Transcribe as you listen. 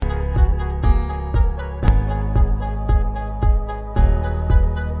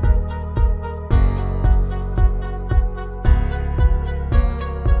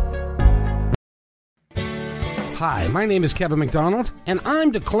Hi, my name is Kevin McDonald, and I'm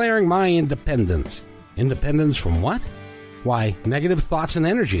declaring my independence. Independence from what? Why, negative thoughts and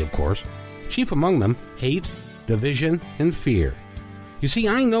energy, of course. Chief among them, hate, division, and fear. You see,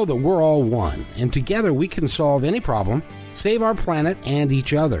 I know that we're all one, and together we can solve any problem, save our planet and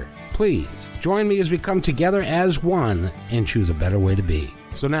each other. Please, join me as we come together as one and choose a better way to be.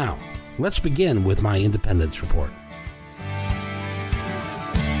 So now, let's begin with my independence report.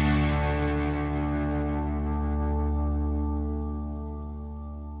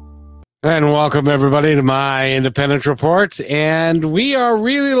 And welcome everybody to my Independence Report. And we are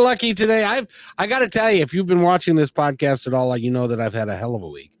really lucky today. I got to tell you, if you've been watching this podcast at all, you know that I've had a hell of a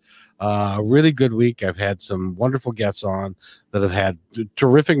week. A really good week. I've had some wonderful guests on that have had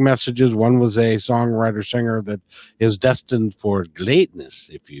terrific messages. One was a songwriter singer that is destined for greatness,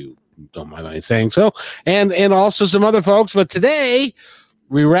 if you don't mind my saying so, and also some other folks. But today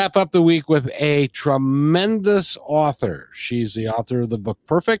we wrap up the week with a tremendous author. She's the author of the book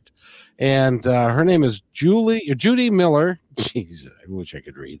Perfect, and her name is Judy Miller. Jeez, I wish I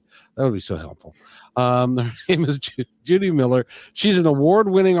could read. That would be so helpful. Her name is Judy Miller. She's an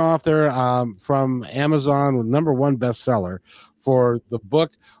award-winning author from Amazon, with #1 bestseller for the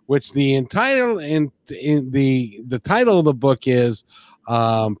book, which the title of the book is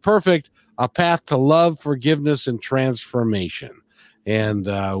Perfect: A Path to Love, Forgiveness, and Transformation. And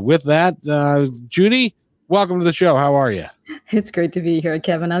with that, Judy, welcome to the show. How are you? It's great to be here,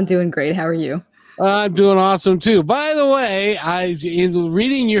 Kevin. I'm doing great. How are you? I'm doing awesome too. By the way, in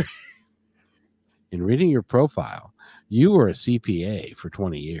reading your profile, you were a CPA for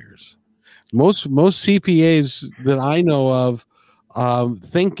 20 years. Most CPAs that I know of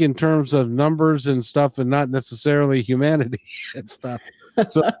think in terms of numbers and stuff, and not necessarily humanity and stuff.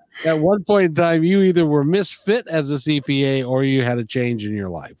 So at one point in time, you either were misfit as a CPA or you had a change in your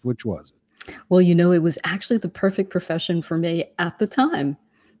life. Which was it? Well, it was actually the perfect profession for me at the time.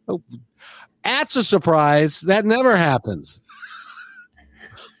 Oh, that's a surprise. That never happens.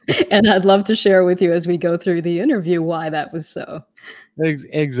 And I'd love to share with you as we go through the interview why that was so.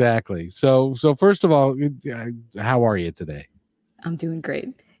 Exactly. So first of all, how are you today? I'm doing great.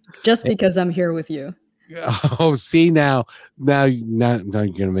 Just because I'm here with you. Oh, see, now you're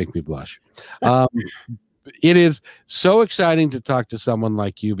gonna make me blush. It is so exciting to talk to someone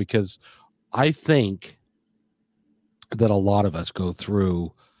like you, because I think that a lot of us go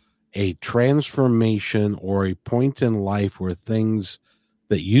through a transformation or a point in life where things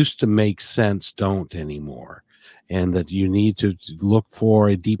that used to make sense don't anymore, and that you need to look for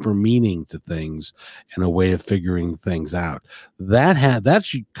a deeper meaning to things and a way of figuring things out.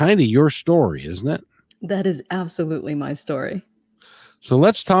 That's kind of your story, isn't it? That is absolutely my story. So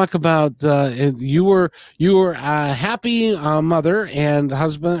let's talk about you were a happy mother and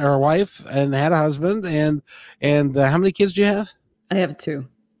husband, or wife, and had a husband, and how many kids do you have? I have 2.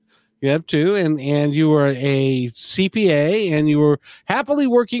 You have 2, and you were a CPA, and you were happily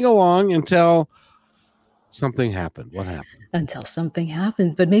working along until something happened. What happened? Until something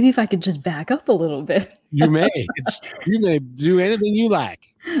happened, but maybe if I could just back up a little bit. You may do anything you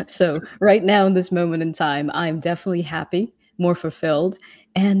like. So right now in this moment in time, I'm definitely happy, more fulfilled.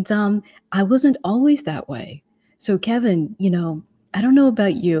 And I wasn't always that way. So Kevin, I don't know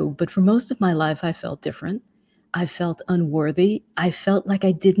about you, but for most of my life, I felt different. I felt unworthy. I felt like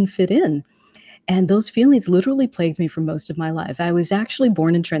I didn't fit in. And those feelings literally plagued me for most of my life. I was actually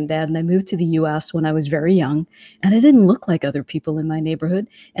born in Trinidad, and I moved to the US when I was very young, and I didn't look like other people in my neighborhood.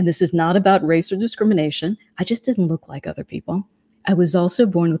 And this is not about race or discrimination. I just didn't look like other people. I was also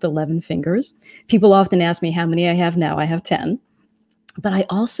born with 11 fingers. People often ask me how many I have now. I have 10. But I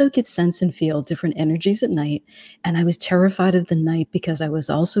also could sense and feel different energies at night. And I was terrified of the night because I was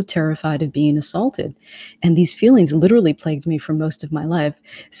also terrified of being assaulted. And these feelings literally plagued me for most of my life.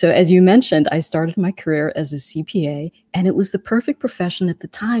 So as you mentioned, I started my career as a CPA, and it was the perfect profession at the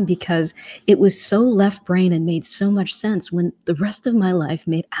time because it was so left brain and made so much sense when the rest of my life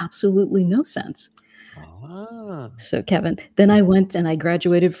made absolutely no sense. So Kevin, then I went and I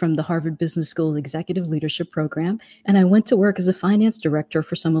graduated from the Harvard Business School Executive Leadership Program, and I went to work as a finance director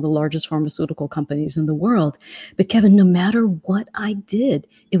for some of the largest pharmaceutical companies in the world. But Kevin, no matter what I did,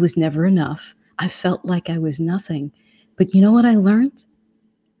 it was never enough. I felt like I was nothing. But you know what I learned?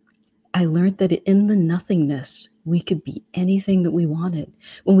 I learned that in the nothingness, we could be anything that we wanted.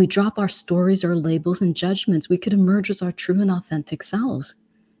 When we drop our stories, our labels, and judgments, we could emerge as our true and authentic selves.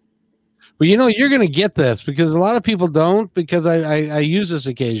 Well, you're going to get this because a lot of people don't, because I use this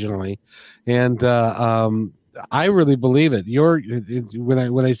occasionally, and I really believe it.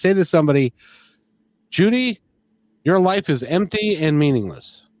 When I say to somebody, Judy, your life is empty and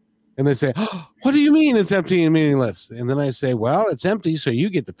meaningless. And they say, oh, what do you mean it's empty and meaningless? And then I say, well, it's empty, so you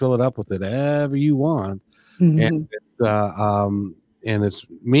get to fill it up with whatever you want. And Mhm. and it's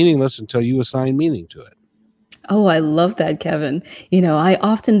meaningless until you assign meaning to it. Oh, I love that, Kevin. I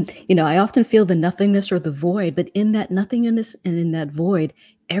often feel the nothingness or the void, but in that nothingness and in that void,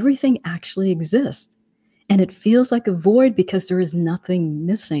 everything actually exists. And it feels like a void because there is nothing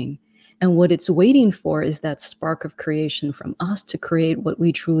missing. And what it's waiting for is that spark of creation from us to create what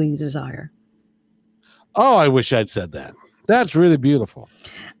we truly desire. Oh, I wish I'd said that. That's really beautiful.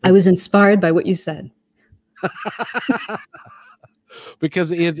 I was inspired by what you said.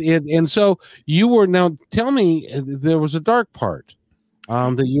 Because and so you were, now tell me, there was a dark part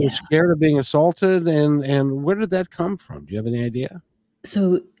that you were scared of being assaulted, and where did that come from? Do you have any idea?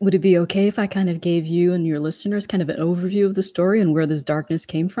 So would it be okay if I kind of gave you and your listeners kind of an overview of the story and where this darkness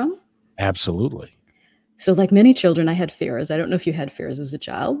came from? Absolutely. So like many children, I had fears. I don't know if you had fears as a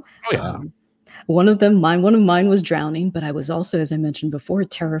child. Oh yeah. One of mine was drowning, but I was also, as I mentioned before,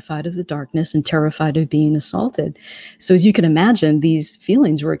 terrified of the darkness and terrified of being assaulted. So as you can imagine, these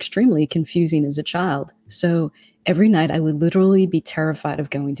feelings were extremely confusing as a child. So every night I would literally be terrified of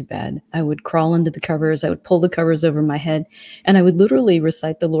going to bed. I would crawl under the covers. I would pull the covers over my head, and I would literally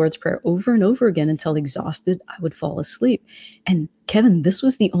recite the Lord's Prayer over and over again until exhausted, I would fall asleep. And Kevin, this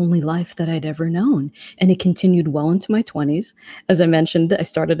was the only life that I'd ever known. And it continued well into my 20s. As I mentioned, I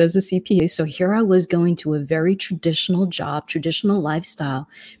started as a CPA. So here I was going to a very traditional job, traditional lifestyle,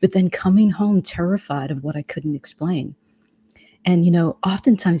 but then coming home terrified of what I couldn't explain. And,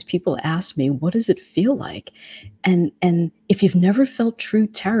 oftentimes people ask me, what does it feel like? And if you've never felt true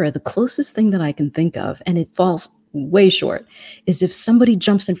terror, the closest thing that I can think of, and it falls way short, is if somebody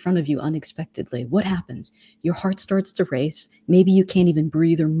jumps in front of you unexpectedly. What happens? Your heart starts to race. Maybe you can't even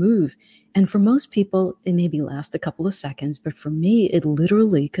breathe or move. And for most people, it maybe last a couple of seconds, but for me, it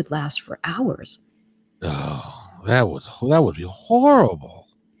literally could last for hours. Oh, that would be horrible.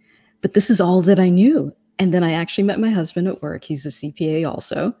 But this is all that I knew. And then I actually met my husband at work. He's a CPA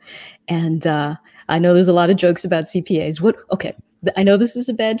also. And I know there's a lot of jokes about CPAs. Okay, I know this is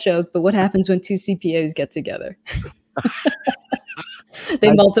a bad joke, but what happens when two CPAs get together?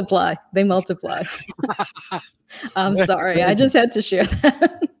 They multiply. I'm sorry. I just had to share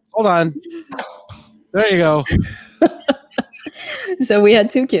that. Hold on. There you go. So we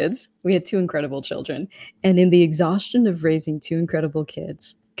had two kids. We had two incredible children. And in the exhaustion of raising two incredible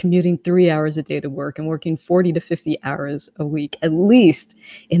kids, commuting 3 hours a day to work and working 40 to 50 hours a week, at least,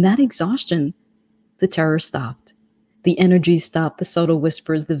 in that exhaustion, the terror stopped. The energy stopped, the subtle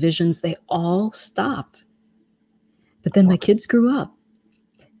whispers, the visions, they all stopped. But then my kids grew up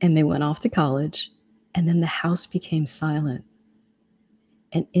and they went off to college, and then the house became silent.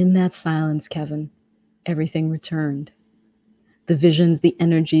 And in that silence, Kevin, everything returned. The visions, the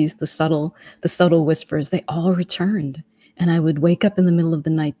energies, the subtle whispers, they all returned. And I would wake up in the middle of the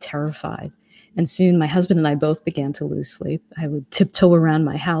night terrified. And soon my husband and I both began to lose sleep. I would tiptoe around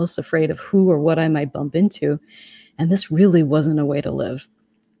my house, afraid of who or what I might bump into. And this really wasn't a way to live.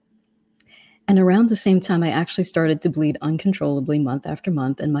 And around the same time, I actually started to bleed uncontrollably month after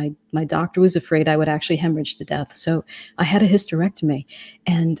month. And my doctor was afraid I would actually hemorrhage to death. So I had a hysterectomy.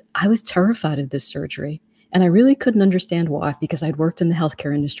 And I was terrified of this surgery. And I really couldn't understand why, because I'd worked in the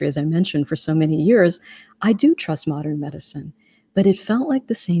healthcare industry, as I mentioned, for so many years. I do trust modern medicine, but it felt like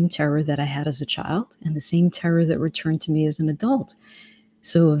the same terror that I had as a child and the same terror that returned to me as an adult.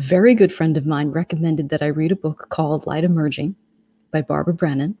 So a very good friend of mine recommended that I read a book called Light Emerging by Barbara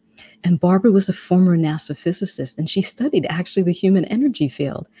Brennan. And Barbara was a former NASA physicist, and she studied actually the human energy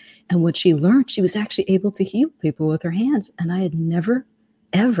field. And what she learned, she was actually able to heal people with her hands. And I had never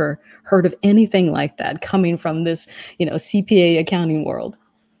ever heard of anything like that coming from this, CPA accounting world.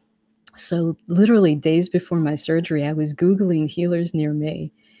 So literally days before my surgery, I was Googling healers near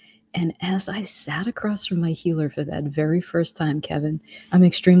me. And as I sat across from my healer for that very first time, Kevin, I'm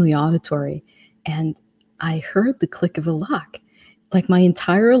extremely auditory, and I heard the click of a lock. Like my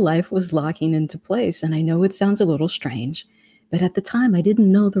entire life was locking into place. And I know it sounds a little strange, but at the time I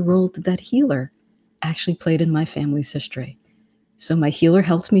didn't know the role that healer actually played in my family's history. So my healer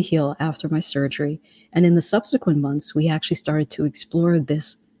helped me heal after my surgery. And in the subsequent months, we actually started to explore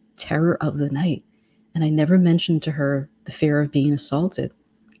this terror of the night. And I never mentioned to her the fear of being assaulted.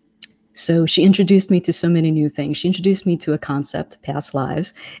 So she introduced me to so many new things. She introduced me to a concept, past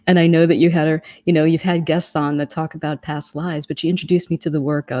lives. And I know that you've had guests on that talk about past lives, but she introduced me to the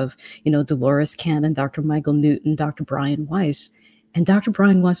work of, Dolores Cannon, Dr. Michael Newton, Dr. Brian Weiss. And Dr.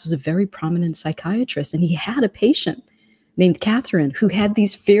 Brian Weiss was a very prominent psychiatrist, and he had a patient named Catherine, who had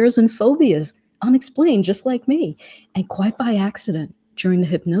these fears and phobias unexplained, just like me. And quite by accident, during the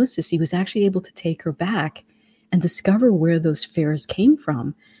hypnosis, he was actually able to take her back and discover where those fears came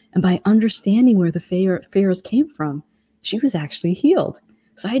from. And by understanding where the fears came from, she was actually healed.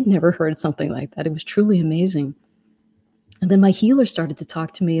 So I had never heard something like that. It was truly amazing. And then my healer started to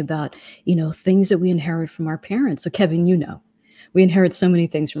talk to me about, things that we inherit from our parents. So Kevin, we inherit so many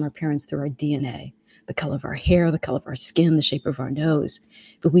things from our parents through our DNA, the color of our hair, the color of our skin, the shape of our nose.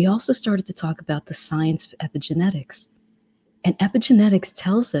 But we also started to talk about the science of epigenetics. And epigenetics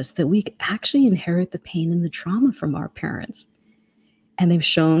tells us that we actually inherit the pain and the trauma from our parents. And they've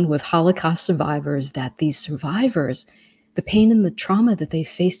shown with Holocaust survivors that these survivors, the pain and the trauma that they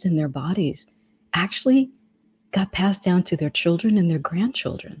faced in their bodies actually got passed down to their children and their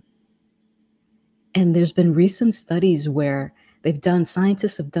grandchildren. And there's been recent studies where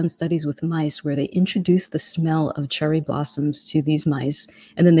scientists have done studies with mice where they introduced the smell of cherry blossoms to these mice,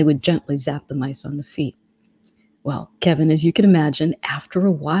 and then they would gently zap the mice on the feet. Well, Kevin, as you can imagine, after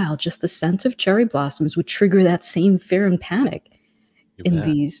a while, just the scent of cherry blossoms would trigger that same fear and panic in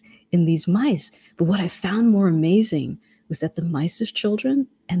these mice. But what I found more amazing was that the mice's children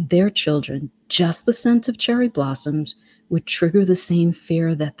and their children, just the scent of cherry blossoms would trigger the same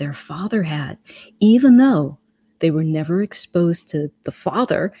fear that their father had, even though they were never exposed to the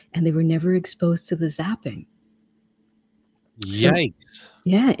father and they were never exposed to the zapping. Yikes. So,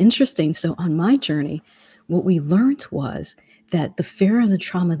 yeah, interesting. So on my journey, what we learned was that the fear and the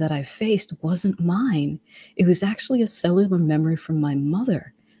trauma that I faced wasn't mine. It was actually a cellular memory from my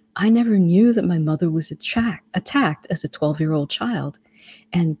mother. I never knew that my mother was attacked as a 12-year-old child.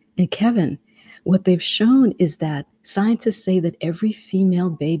 And Kevin, what they've shown is that scientists say that every female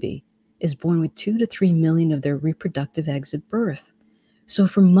baby is born with 2 to 3 million of their reproductive eggs at birth. So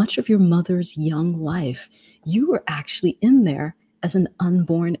for much of your mother's young life, you were actually in there as an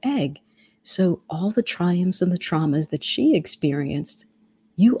unborn egg. So all the triumphs and the traumas that she experienced,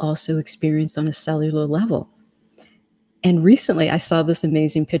 you also experienced on a cellular level. And recently I saw this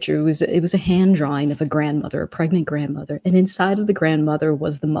amazing picture. It was a hand drawing of a grandmother, a pregnant grandmother. And inside of the grandmother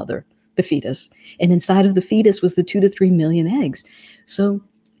was the mother, the fetus. And inside of the fetus was the 2 to 3 million eggs. So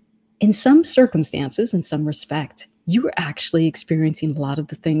in some circumstances, in some respect, you were actually experiencing a lot of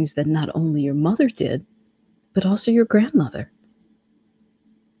the things that not only your mother did, but also your grandmother.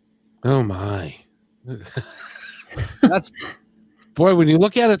 Oh my. That's, boy, when you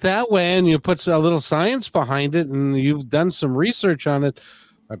look at it that way and you put a little science behind it and you've done some research on it,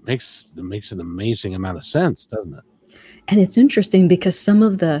 it makes an amazing amount of sense, doesn't it? And it's interesting because some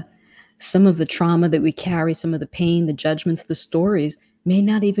of the trauma that we carry, some of the pain, the judgments, the stories may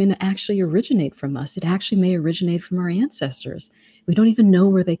not even actually originate from us. It actually may originate from our ancestors. We don't even know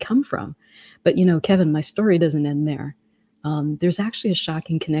where they come from. But, Kevin, my story doesn't end there. There's actually a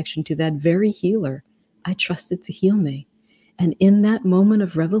shocking connection to that very healer I trusted to heal me. And in that moment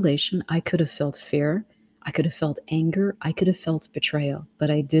of revelation, I could have felt fear. I could have felt anger. I could have felt betrayal,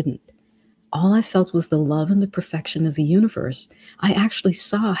 but I didn't. All I felt was the love and the perfection of the universe. I actually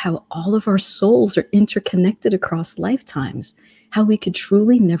saw how all of our souls are interconnected across lifetimes, how we could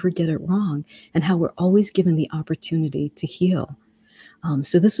truly never get it wrong, and how we're always given the opportunity to heal.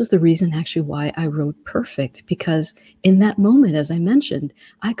 So this is the reason actually why I wrote Perfect, because in that moment, as I mentioned,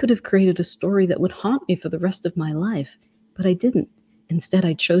 I could have created a story that would haunt me for the rest of my life, but I didn't. Instead,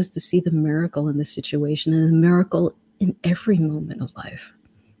 I chose to see the miracle in the situation and the miracle in every moment of life.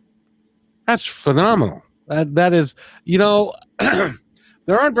 That's phenomenal. That is,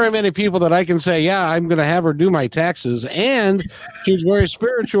 there aren't very many people that I can say, yeah, I'm going to have her do my taxes, and she's very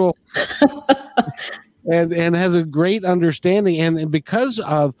spiritual. And has a great understanding. And because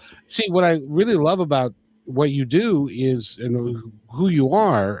of, what I really love about what you do is, and who you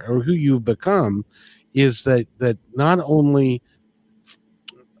are or who you've become, is that not only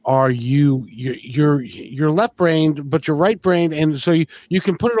are you're left brained, but you're right brained. And so you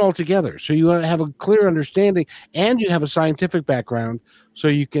can put it all together. So you have a clear understanding and you have a scientific background, so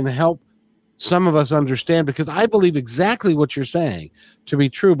you can help some of us understand, because I believe exactly what you're saying to be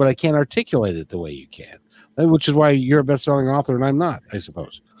true, but I can't articulate it the way you can, which is why you're a best-selling author and I'm not, I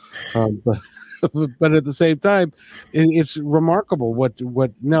suppose. But at the same time, it's remarkable what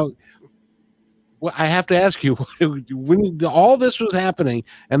now. Well, I have to ask you, when all this was happening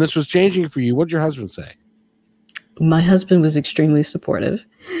and this was changing for you, what did your husband say? My husband was extremely supportive.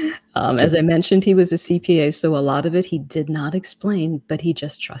 As I mentioned, he was a CPA, so a lot of it he did not explain, but he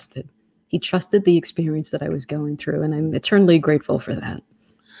just trusted. He trusted the experience that I was going through, and I'm eternally grateful for that.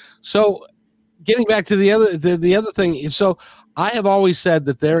 So getting back to the other thing is, so I have always said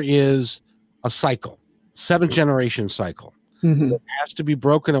that there is a cycle, 7-generation cycle. Mhm. It has to be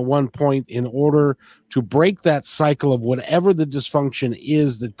broken at one point in order to break that cycle of whatever the dysfunction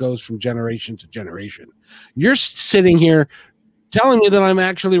is that goes from generation to generation. You're sitting here telling me that I'm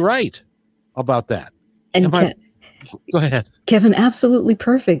actually right about that. And Am I? Go ahead. Kevin, absolutely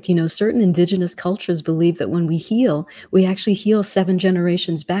perfect. You know, certain indigenous cultures believe that when we heal, we actually heal 7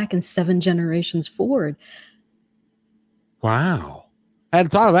 generations back and 7 generations forward. Wow. I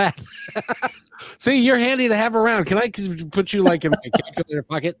hadn't thought of that. See, you're handy to have around. Can I put you like in my calculator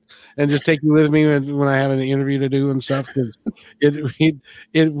pocket and just take you with me when I have an interview to do and stuff? Because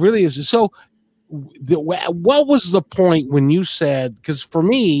it really is. So, what was the point when you said? Because for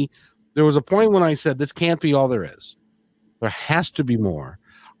me, there was a point when I said this can't be all there is. There has to be more.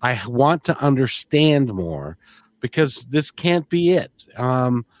 I want to understand more because this can't be it.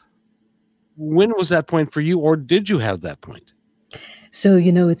 When was that point for you, or did you have that point? So,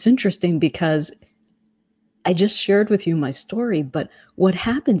 you know, it's interesting because I just shared with you my story, but what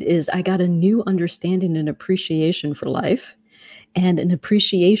happened is I got a new understanding and appreciation for life and an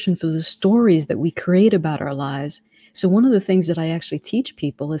appreciation for the stories that we create about our lives. So, one of the things that I actually teach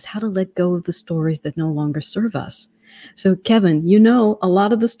people is how to let go of the stories that no longer serve us. So, Kevin, you know, a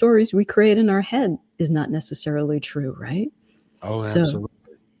lot of the stories we create in our head is not necessarily true, right? Oh, So, absolutely.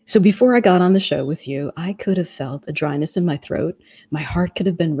 so before I got on the show with you, I could have felt a dryness in my throat. My heart could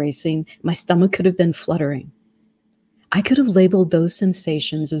have been racing. My stomach could have been fluttering. I could have labeled those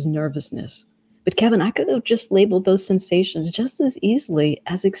sensations as nervousness. But Kevin, I could have just labeled those sensations just as easily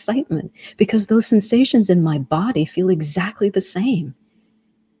as excitement because those sensations in my body feel exactly the same.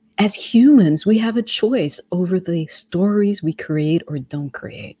 As humans, we have a choice over the stories we create or don't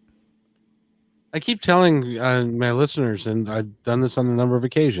create. I keep telling my listeners, and I've done this on a number of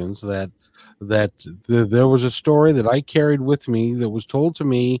occasions, that there was a story that I carried with me that was told to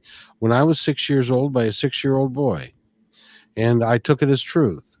me when I was 6 years old by a 6-year-old boy, and I took it as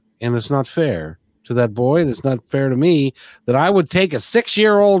truth. And it's not fair to that boy, and it's not fair to me that I would take a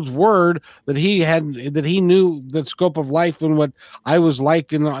 6-year-old's word that he knew the scope of life and what I was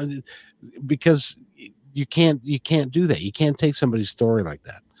like, and because you can't do that. You can't take somebody's story like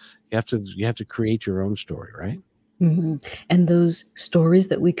that. You have to create your own story, right? Mhm. And those stories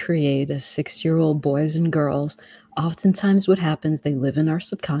that we create as 6-year-old boys and girls, oftentimes what happens, they live in our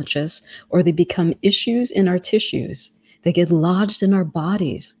subconscious or they become issues in our tissues. They get lodged in our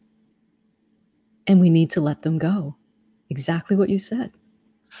bodies, and we need to let them go. Exactly what you said.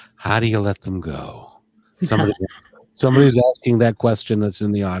 How do you let them go? Somebody's asking that question that's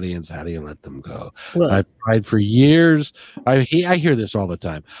in the audience. How do you let them go? Well, I've tried for years. I hear this all the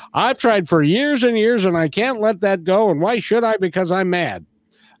time. I've tried for years and years, and I can't let that go. And why should I? Because I'm mad,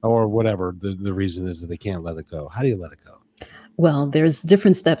 or whatever the reason is that they can't let it go. How do you let it go? well, there's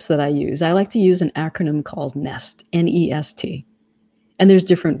different steps that I use. I like to use an acronym called NEST, N-E-S-T. And there's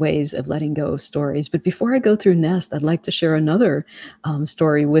different ways of letting go of stories. But before I go through Nest, I'd like to share another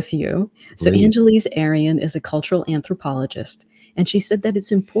story with you. So, Please. Angelise Arian is a cultural anthropologist. And she said that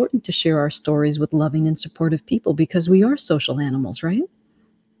it's important to share our stories with loving and supportive people because we are social animals, right?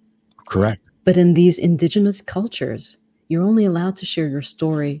 Correct. But in these indigenous cultures, you're only allowed to share your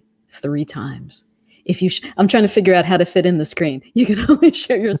story 3 times. If you, I'm trying to figure out how to fit in the screen. You can only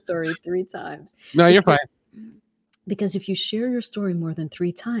share your story 3 times. No, you're fine. Because if you share your story more than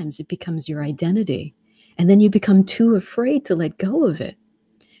 3 times, it becomes your identity. And then you become too afraid to let go of it,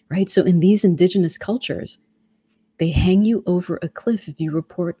 right? So in these indigenous cultures, they hang you over a cliff if you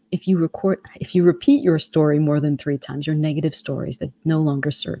repeat your story more than 3 times, your negative stories that no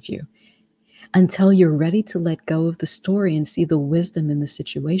longer serve you, until you're ready to let go of the story and see the wisdom in the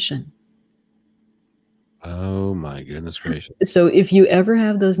situation. Oh my goodness gracious. So if you ever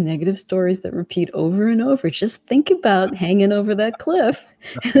have those negative stories that repeat over and over, just think about hanging over that cliff.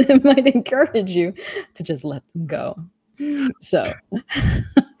 It might encourage you to just let them go. So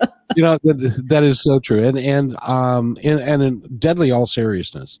That is so true. And in deadly all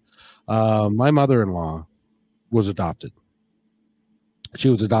seriousness, my mother-in-law was adopted. She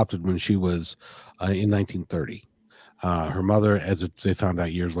was adopted when she was in 1930. Her mother, as they found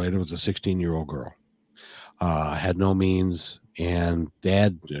out years later, was a 16-year-old girl. Had no means, and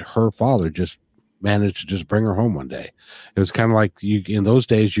her father, just managed to just bring her home one day. It was kind of like in those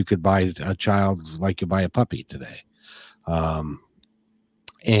days you could buy a child like you buy a puppy today.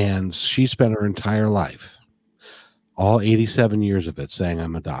 And she spent her entire life, all 87 years of it, saying,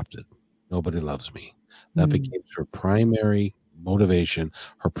 I'm adopted. Nobody loves me. That became her primary motivation.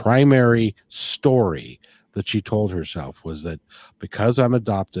 Her primary story that she told herself was that because I'm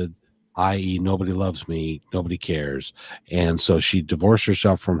adopted, i.e., nobody loves me, nobody cares. And so she divorced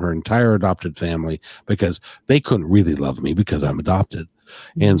herself from her entire adopted family because they couldn't really love me because I'm adopted.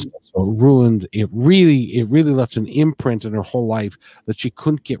 And Mhm. so it ruined it. Really left an imprint in her whole life that she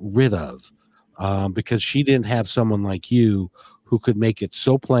couldn't get rid of, because she didn't have someone like you who could make it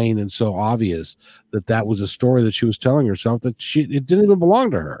so plain and so obvious that that was a story that she was telling herself, that it didn't even belong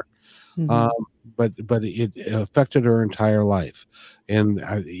to her. um, Mhm. but it affected her entire life. And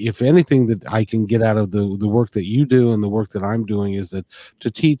if anything that I can get out of the work that you do and the work that I'm doing is that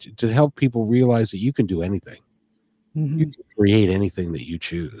to help people realize that you can do anything. You Mhm. can create anything that you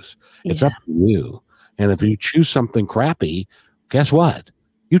choose. It's Yeah. up to you. And if you choose something crappy, guess what?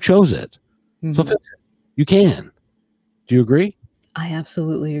 You chose it. So Mhm. fix it. You can. Do you agree? I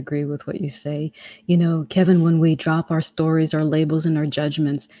absolutely agree with what you say. You know, Kevin, when we drop our stories, our labels, and our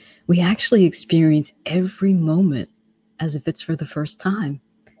judgments, we actually experience every moment as if it's for the first time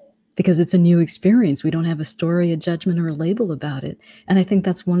because it's a new experience. We don't have a story, a judgment, or a label about it. And I think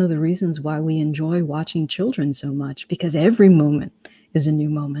that's one of the reasons why we enjoy watching children so much because every moment is a new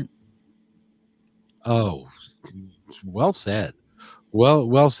moment. Oh, well said.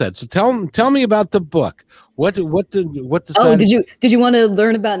 Well said. So tell me about the book. What Oh, decided? did you want to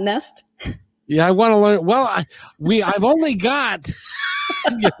learn about Nest? Yeah, I want to learn. Well, I've only got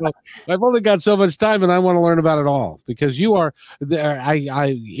I've only got so much time, and I want to learn about it all because you are there.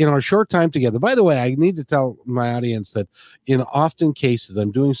 I in our short time together. By the way, I need to tell my audience that in often cases,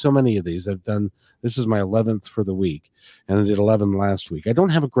 I'm doing so many of these. I've done this is my 11th for the week, and I did 11 last week. I don't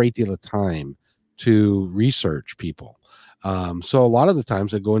have a great deal of time to research people. So a lot of the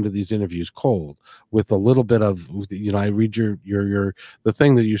times I go into these interviews cold with a little bit of, I read your the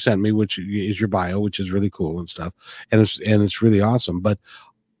thing that you sent me, which is your bio, which is really cool and stuff, and it's really awesome. But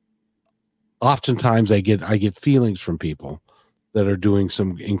oftentimes I get feelings from people that are doing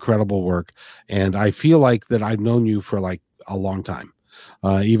some incredible work, and I feel like that I've known you for like a long time,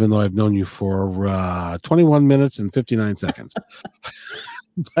 even though I've known you for 21 minutes and 59 seconds.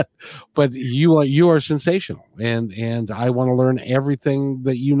 but you are sensational, and I want to learn everything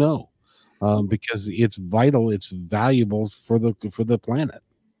that you know, because it's vital, it's valuable for the planet.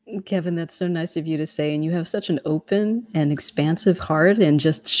 Kevin, that's so nice of you to say. And you have such an open and expansive heart and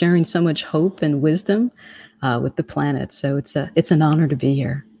just sharing so much hope and wisdom with the planet. So it's an honor to be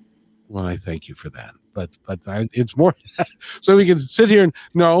here. Well, I thank you for that. It's more so we can sit here and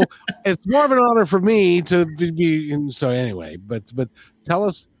no, it's more of an honor for me to be. And so anyway, but tell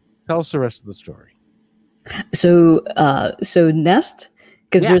us tell us the rest of the story. So Nest,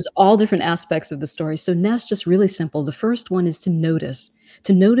 because Yeah. there's all different aspects of the story. So Nest, just really simple. The first one is to notice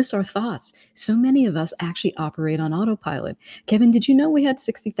our thoughts. So many of us actually operate on autopilot. Kevin, did you know we had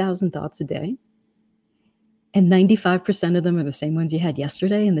 60,000 thoughts a day? And 95% of them are the same ones you had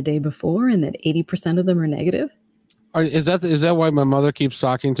yesterday and the day before, and that 80% of them are negative? Is that why my mother keeps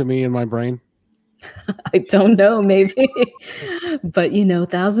talking to me in my brain? I don't know, maybe. But,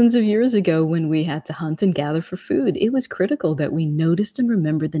 thousands of years ago, when we had to hunt and gather for food, it was critical that we noticed and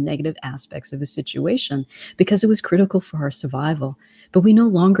remembered the negative aspects of a situation because it was critical for our survival. But we no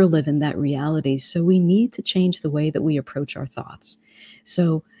longer live in that reality, so we need to change the way that we approach our thoughts.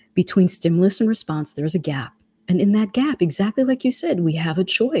 So, between stimulus and response, there's a gap. And in that gap, exactly like you said, we have a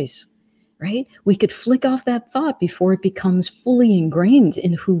choice, right? We could flick off that thought before it becomes fully ingrained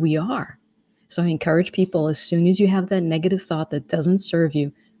in who we are. So I encourage people, as soon as you have that negative thought that doesn't serve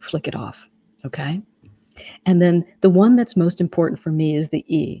you, flick it off. Okay. And then the one that's most important for me is the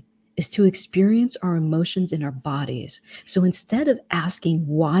E, is to experience our emotions in our bodies. So instead of asking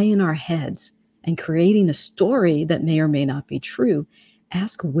why in our heads and creating a story that may or may not be true,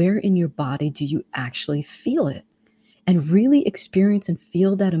 ask where in your body do you actually feel it? And really experience and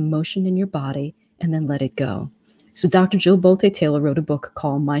feel that emotion in your body and then let it go. So Dr. Jill Bolte Taylor wrote a book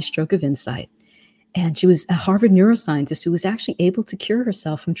called My Stroke of Insight. And she was a Harvard neuroscientist who was actually able to cure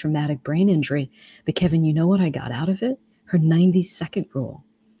herself from traumatic brain injury. But Kevin, you know what I got out of it? Her 90-second rule.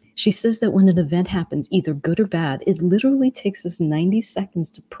 She says that when an event happens, either good or bad, it literally takes us 90 seconds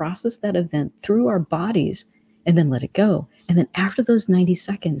to process that event through our bodies and then let it go. And then after those 90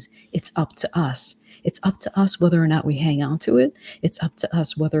 seconds, it's up to us. It's up to us whether or not we hang on to it. It's up to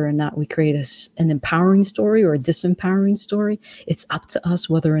us whether or not we create an empowering story or a disempowering story. It's up to us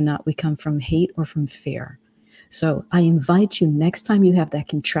whether or not we come from hate or from fear. So I invite you next time you have that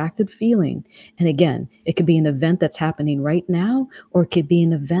contracted feeling, and again, it could be an event that's happening right now, or it could be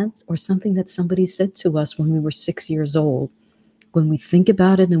an event or something that somebody said to us when we were 6 years old. When we think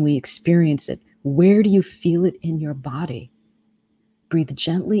about it and we experience it, where do you feel it in your body? Breathe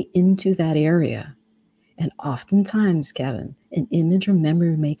gently into that area And oftentimes, Kevin, an image or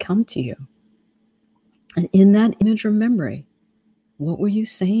memory may come to you. And in that image or memory, what were you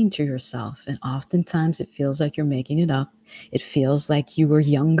saying to yourself? And oftentimes it feels like you're making it up. It feels like you were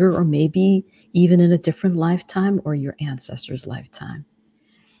younger, or maybe even in a different lifetime or your ancestors' lifetime.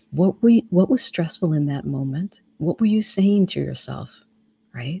 What was stressful in that moment? What were you saying to yourself,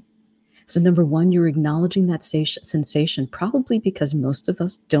 right? So number one, you're acknowledging that sensation, probably because most of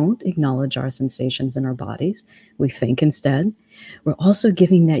us don't acknowledge our sensations in our bodies. We think instead. We're also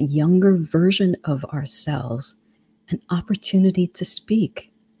giving that younger version of ourselves an opportunity to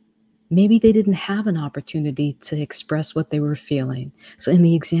speak. Maybe they didn't have an opportunity to express what they were feeling. So in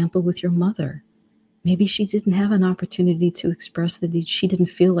the example with your mother, maybe she didn't have an opportunity to express that she didn't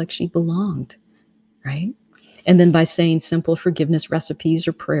feel like she belonged, right? And then by saying simple forgiveness recipes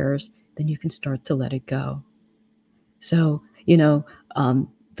or prayers, then you can start to let it go. So,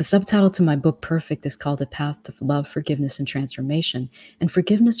 the subtitle to my book, Perfect, is called A Path to Love, Forgiveness, and Transformation. And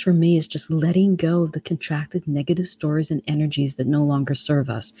forgiveness for me is just letting go of the contracted negative stories and energies that no longer serve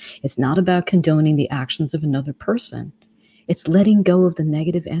us. It's not about condoning the actions of another person. It's letting go of the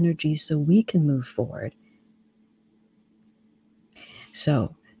negative energies so we can move forward.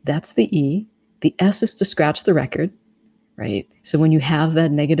 So that's the E. The S is to scratch the record, right? So when you have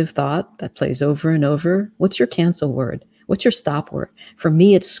that negative thought that plays over and over, what's your cancel word? What's your stop word? For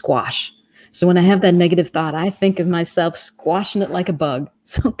me, it's squash. So when I have that negative thought, I think of myself squashing it like a bug.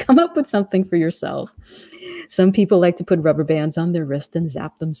 So come up with something for yourself. Some people like to put rubber bands on their wrist and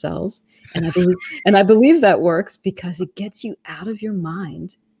zap themselves. And I believe that works because it gets you out of your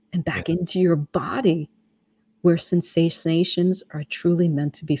mind and back into your body, where sensations are truly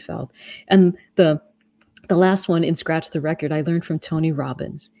meant to be felt. And the last one in Scratch the Record, I learned from Tony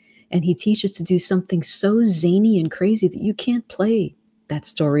Robbins. And he teaches to do something so zany and crazy that you can't play that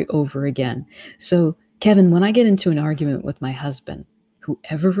story over again. So, Kevin, when I get into an argument with my husband,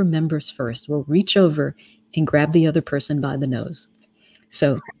 whoever remembers first will reach over and grab the other person by the nose.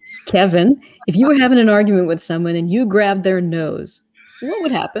 So, Kevin, if you were having an argument with someone and you grabbed their nose, what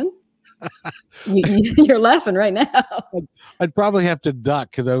would happen? You're laughing right now. I'd probably have to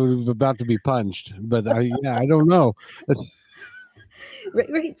duck because I was about to be punched. But I don't know.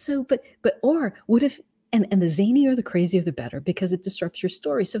 Right. So, or what if, and the zanier, the crazier, the better, because it disrupts your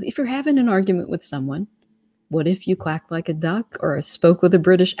story. So if you're having an argument with someone, what if you quacked like a duck or spoke with a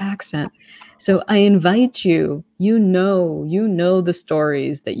British accent? So I invite you, you know the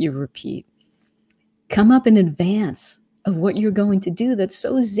stories that you repeat. Come up in advance of what you're going to do that's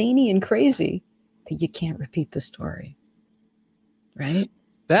so zany and crazy that you can't repeat the story. Right?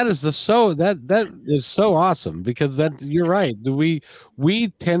 That is that is so awesome, because you're right. We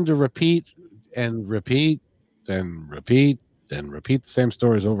tend to repeat and repeat and repeat and repeat the same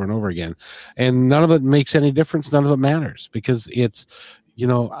stories over and over again, and none of it makes any difference. None of it matters, because it's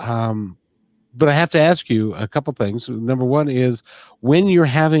but I have to ask you a couple things. Number one is, when you're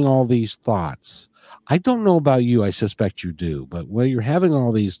having all these thoughts, I don't know about you, I suspect you do, but when you're having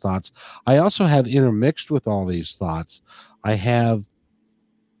all these thoughts, I also have intermixed with all these thoughts, I have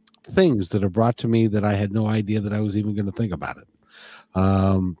things that are brought to me that I had no idea that I was even going to think about it.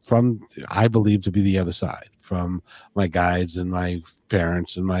 From, I believe to be the other side, from my guides and my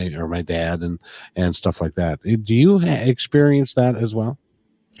parents and my dad and stuff like that. Do you experience that as well?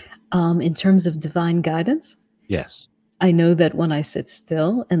 In terms of divine guidance? Yes. I know that when I sit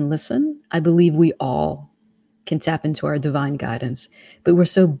still and listen, I believe we all can tap into our divine guidance, but we're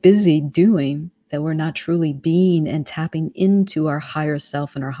so busy doing that we're not truly being and tapping into our higher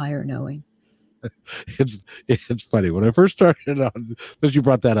self and our higher knowing. It's funny. When I first started on, but you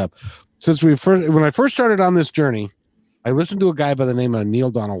brought that up, when I first started on this journey, I listened to a guy by the name of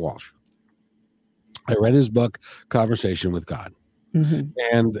Neale Donald Walsch. I read his book, Conversation with God. Mm-hmm.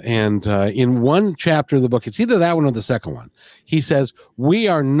 And in one chapter of the book, it's either that one or the second one, he says, we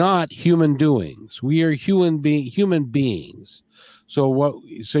are not human doings. We are human beings. So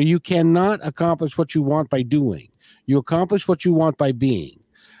you cannot accomplish what you want by doing. You accomplish what you want by being.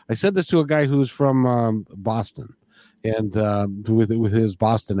 I said this to a guy who's from Boston, and with his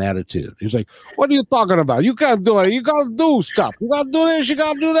Boston attitude, he's like, "What are you talking about? You can't do it. You gotta do stuff. You gotta do this. You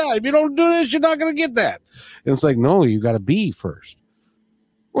gotta do that. If you don't do this, you're not gonna get that." And it's like, no, you gotta be first.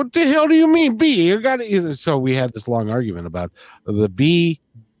 What the hell do you mean be? You got to. So we had this long argument about the be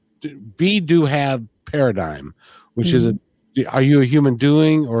do have paradigm, which mm-hmm. is are you a human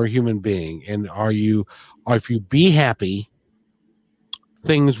doing or a human being? And if you be happy,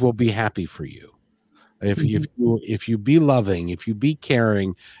 things will be happy for you. If you be loving, if you be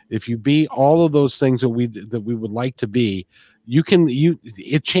caring, if you be all of those things that we would like to be,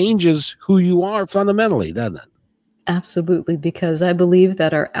 it changes who you are fundamentally, doesn't it? Absolutely, because I believe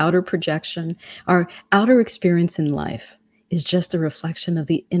that our outer projection, our outer experience in life is just a reflection of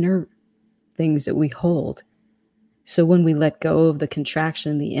the inner things that we hold. So when we let go of the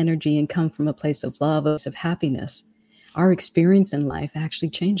contraction, the energy, and come from a place of love, a place of happiness, our experience in life actually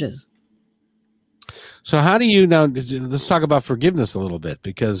changes. So how do you now? Let's talk about forgiveness a little bit,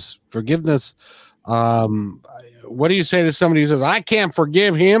 because forgiveness. What do you say to somebody who says, "I can't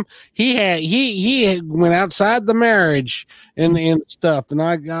forgive him. He went outside the marriage and stuff, and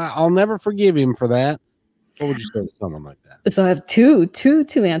I'll never forgive him for that." What would you say to someone like that? So I have two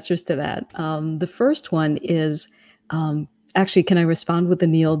answers to that. The first one is, actually, can I respond with the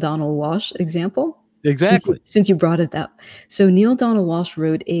Neale Donald Walsch example? Exactly. Since you brought it up. So Neale Donald Walsch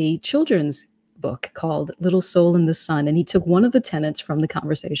wrote a children's book called Little Soul in the Sun, and he took one of the tenets from the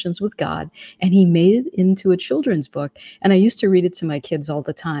Conversations with God and he made it into a children's book. And I used to read it to my kids all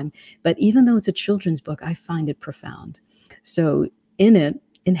the time, but even though it's a children's book, I find it profound. So in it,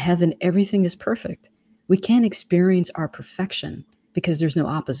 in heaven, everything is perfect. We can't experience our perfection because there's no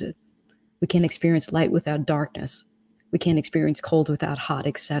opposite. We can't experience light without darkness. We can't experience cold without hot,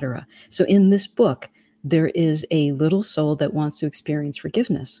 etc. So in this book, there is a little soul that wants to experience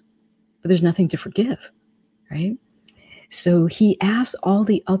forgiveness, but there's nothing to forgive, right? So he asks all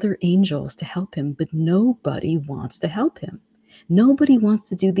the other angels to help him, but nobody wants to help him. Nobody wants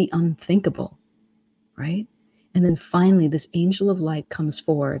to do the unthinkable, right? And then finally, this angel of light comes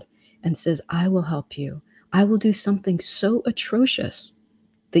forward and says, I will help you. I will do something so atrocious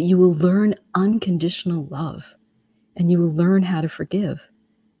that you will learn unconditional love and you will learn how to forgive.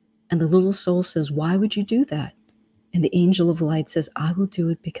 And the little soul says, why would you do that? And the angel of light says, I will do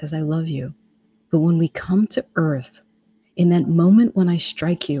it because I love you. But when we come to earth, in that moment when I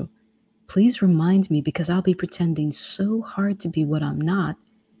strike you, please remind me, because I'll be pretending so hard to be what I'm not,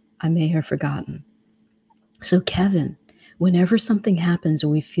 I may have forgotten. So Kevin, whenever something happens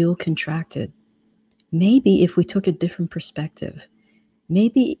and we feel contracted, maybe if we took a different perspective,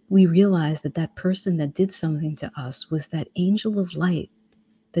 maybe we realize that that person that did something to us was that angel of light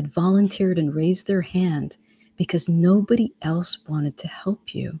that volunteered and raised their hand because nobody else wanted to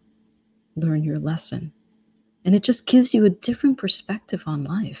help you learn your lesson. And it just gives you a different perspective on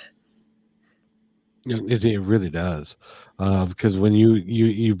life. It really does, because when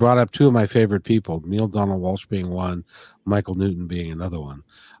you brought up two of my favorite people, Neale Donald Walsch being one, Michael Newton being another one.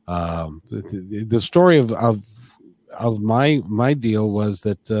 The story of my deal was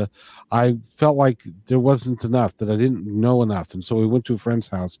that I felt like there wasn't enough, that I didn't know enough, and so we went to a friend's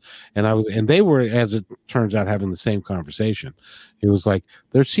house, and they were, as it turns out, having the same conversation. It was like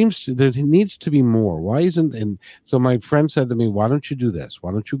there needs to be more. Why isn't? And so my friend said to me, "Why don't you do this?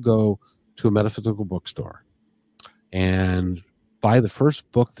 Why don't you go to a metaphysical bookstore and buy the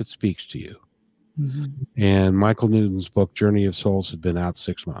first book that speaks to you?" Mm-hmm. And Michael Newton's book, Journey of Souls, had been out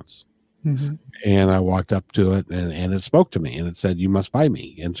 6 months. Mm-hmm. And I walked up to it and it spoke to me and it said, you must buy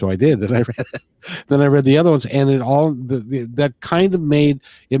me. And so I did. And I read it. Then I read the other ones, and it all that kind of made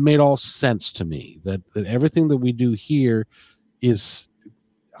all sense to me, that everything that we do here is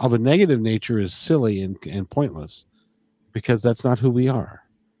of a negative nature is silly and pointless, because that's not who we are.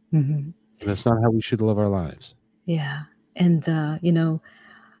 Mm-hmm. That's not how we should live our lives. Yeah. And,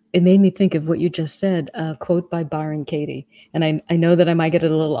 it made me think of what you just said, a quote by Byron Katie. And I know that I might get it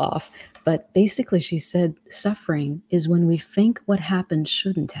a little off, but basically she said, suffering is when we think what happened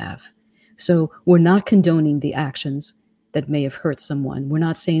shouldn't have. So we're not condoning the actions that may have hurt someone. We're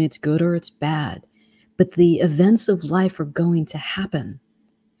not saying it's good or it's bad, but the events of life are going to happen.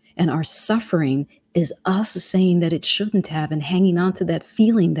 And our suffering is us saying that it shouldn't have and hanging on to that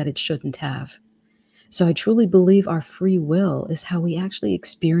feeling that it shouldn't have. So I truly believe our free will is how we actually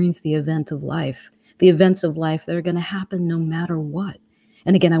experience the events of life that are going to happen no matter what.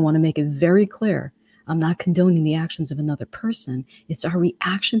 And again, I want to make it very clear, I'm not condoning the actions of another person. It's our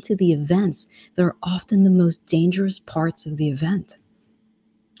reaction to the events that are often the most dangerous parts of the event.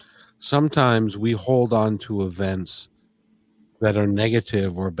 Sometimes we hold on to events that are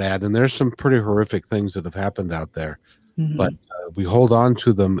negative or bad, and there's some pretty horrific things that have happened out there. Mm-hmm. But we hold on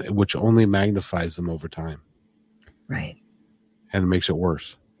to them, which only magnifies them over time. Right. And it makes it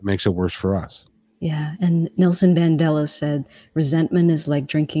worse. It makes it worse for us. Yeah. And Nelson Mandela said, resentment is like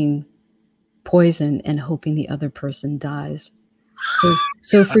drinking poison and hoping the other person dies.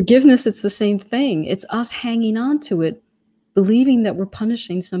 So forgiveness, it's the same thing. It's us hanging on to it, believing that we're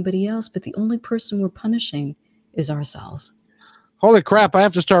punishing somebody else, but the only person we're punishing is ourselves. Holy crap! I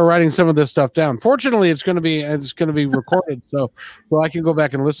have to start writing some of this stuff down. Fortunately, it's going to be recorded, so I can go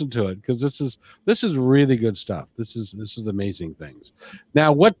back and listen to it, because this is really good stuff. This is amazing things.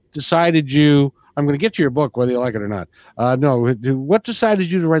 Now, what decided you? I'm going to get to your book, whether you like it or not. No, what decided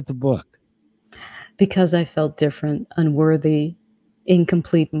you to write the book? Because I felt different, unworthy,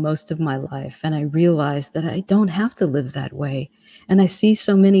 incomplete most of my life, and I realized that I don't have to live that way. And I see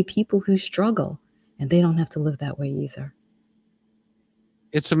so many people who struggle, and they don't have to live that way either.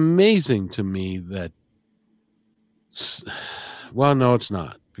 It's amazing to me that, well, no, it's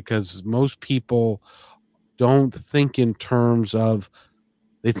not, because most people don't think in terms of,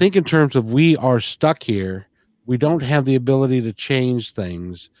 they think in terms of, we are stuck here. We don't have the ability to change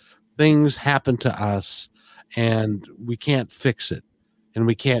things. Things happen to us and we can't fix it and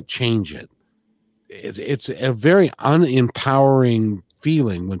we can't change it. It's a very unempowering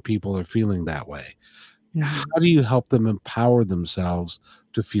feeling when people are feeling that way. Mhm. How do you help them empower themselves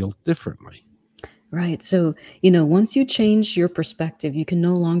to feel differently? Right. So, once you change your perspective, you can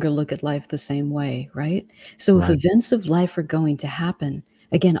no longer look at life the same way, right? So, if Right. events of life are going to happen,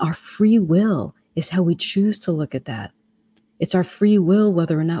 again, our free will is how we choose to look at that. It's our free will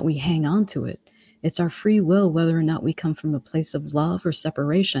whether or not we hang on to it. It's our free will whether or not we come from a place of love or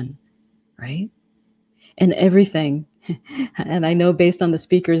separation, right? And everything, and I know based on the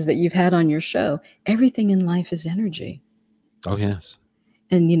speakers that you've had on your show, everything in life is energy. Oh, yes.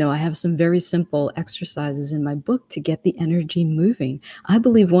 And, I have some very simple exercises in my book to get the energy moving. I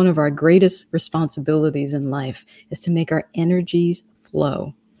believe one of our greatest responsibilities in life is to make our energies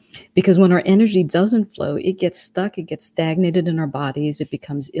flow. Because when our energy doesn't flow, it gets stuck, it gets stagnated in our bodies, it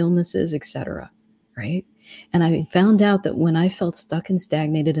becomes illnesses, etc. Right? And I found out that when I felt stuck and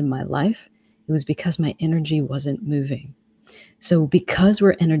stagnated in my life, it was because my energy wasn't moving. So because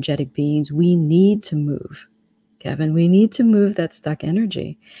we're energetic beings, we need to move. Kevin, we need to move that stuck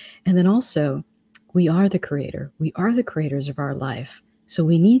energy. And then also, we are the creator. We are the creators of our life. So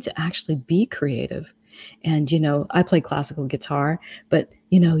we need to actually be creative. And, I play classical guitar, but,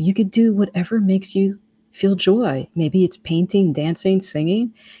 you could do whatever makes you feel joy. Maybe it's painting, dancing,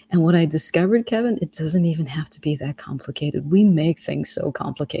 singing. And what I discovered, Kevin, it doesn't even have to be that complicated. We make things so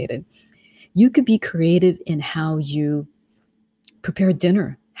complicated. You could be creative in how you prepare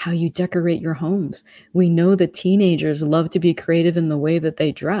dinner, how you decorate your homes. We know that teenagers love to be creative in the way that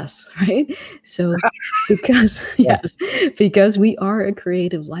they dress, right? So because yes, because we are a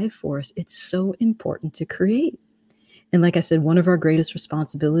creative life force, it's so important to create. And like I said, one of our greatest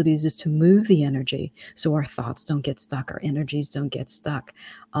responsibilities is to move the energy so our thoughts don't get stuck, our energies don't get stuck.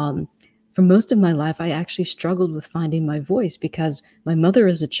 For most of my life, I actually struggled with finding my voice because my mother,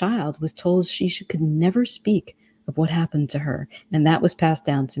 as a child, was told could never speak of what happened to her. And that was passed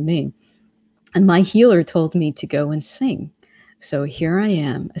down to me. And my healer told me to go and sing. So here I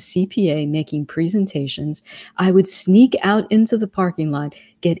am, a CPA making presentations. I would sneak out into the parking lot,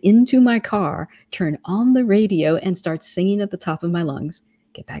 get into my car, turn on the radio, and start singing at the top of my lungs,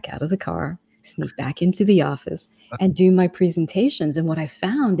 get back out of the car, sneak back into the office, and do my presentations. And what I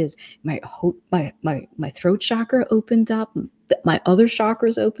found is my throat chakra opened up, my other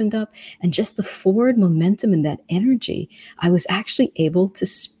chakras opened up, and just the forward momentum and that energy, I was actually able to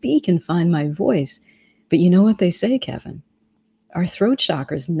speak and find my voice. But you know what they say, Kevin? Our throat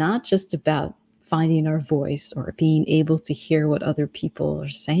chakra is not just about finding our voice or being able to hear what other people are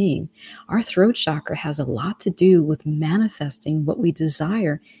saying. Our throat chakra has a lot to do with manifesting what we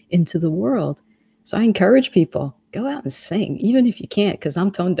desire into the world. So I encourage people, go out and sing, even if you can't, because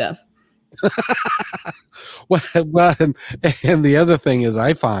I'm tone deaf. well, and the other thing is,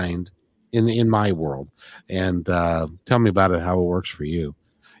 I find in my world, and tell me about it, how it works for you,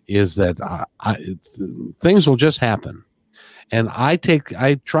 is that things will just happen. And I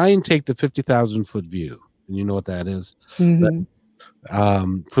try and take the 50,000 foot view. And you know what that is?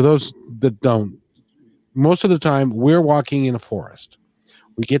 Mm-hmm. For those that don't, most of the time we're walking in a forest.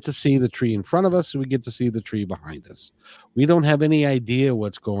 We get to see the tree in front of us, and we get to see the tree behind us. We don't have any idea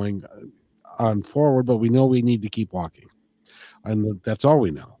what's going on forward, but we know we need to keep walking. And that's all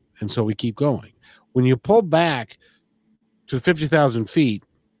we know. And so we keep going. When you pull back to 50,000 feet,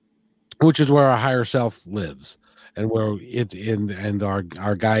 which is where our higher self lives, and where and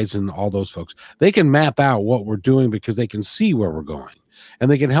our guides and all those folks, they can map out what we're doing because they can see where we're going, and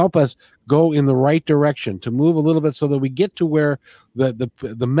they can help us go in the right direction to move a little bit so that we get to where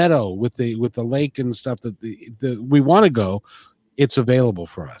the meadow with the lake and stuff that we want to go. It's available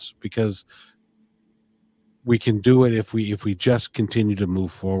for us because we can do it if we just continue to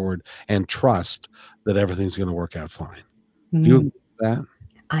move forward and trust that everything's going to work out fine. Do you agree with that?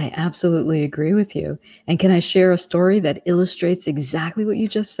 I absolutely agree with you. And can I share a story that illustrates exactly what you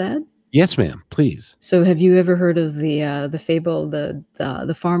just said? Yes, ma'am. Please. So, have you ever heard of the fable,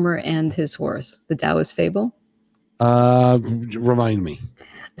 the farmer and his horse, the Taoist fable? Remind me.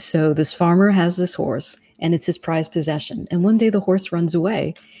 So, this farmer has this horse, and it's his prized possession. And one day the horse runs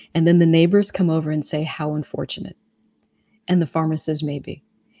away, and then the neighbors come over and say, "How unfortunate." And the farmer says, "Maybe."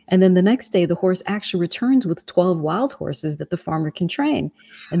 And then the next day, the horse actually returns with 12 wild horses that the farmer can train.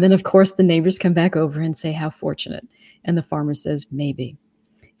 And then, of course, the neighbors come back over and say, "How fortunate." And the farmer says, "Maybe."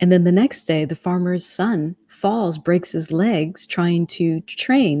 And then the next day, the farmer's son falls, breaks his legs trying to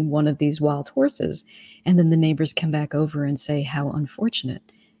train one of these wild horses. And then the neighbors come back over and say, "How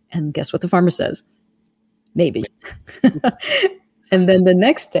unfortunate." And guess what the farmer says? "Maybe." And then the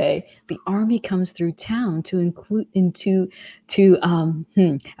next day, the army comes through town to include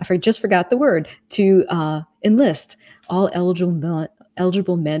just forgot the word, to enlist all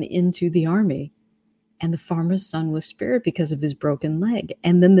eligible men into the army. And the farmer's son was spared because of his broken leg.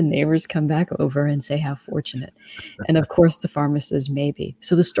 And then the neighbors come back over and say, "How fortunate." And of course, the farmer says, "Maybe."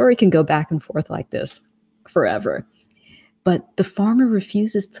 So the story can go back and forth like this forever. But the farmer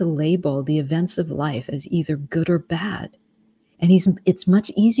refuses to label the events of life as either good or bad. And it's much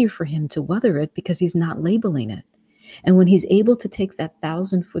easier for him to weather it because he's not labeling it. And when he's able to take that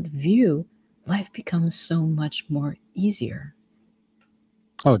 1,000-foot view, life becomes so much more easier.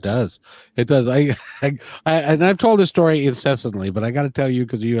 Oh, it does. It does. And I've told this story incessantly, but I got to tell you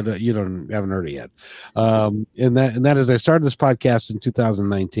because haven't heard it yet. And that is, I started this podcast in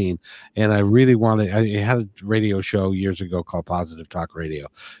 2019, and I really wanted. I had a radio show years ago called Positive Talk Radio,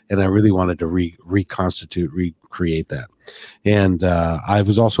 and I really wanted to recreate that. And I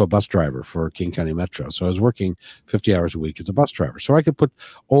was also a bus driver for King County Metro, so I was working 50 hours a week as a bus driver. So I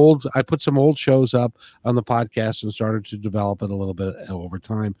put some old shows up on the podcast and started to develop it a little bit over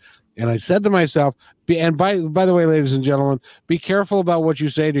time. And I said to myself, and by the way, ladies and gentlemen, be careful about what you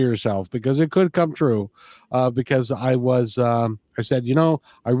say to yourself because it could come true. Because I said,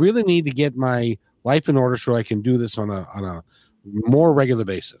 I really need to get my life in order so I can do this on a more regular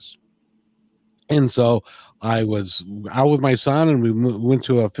basis. And so I was out with my son, and we went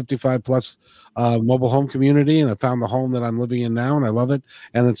to a 55 plus mobile home community, and I found the home that I'm living in now, and I love it.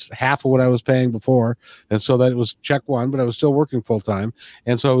 And it's half of what I was paying before. And so that was check one, but I was still working full time.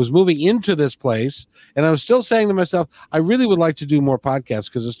 And so I was moving into this place, and I was still saying to myself, I really would like to do more podcasts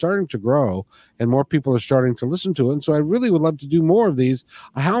because it's starting to grow and more people are starting to listen to it. And so I really would love to do more of these.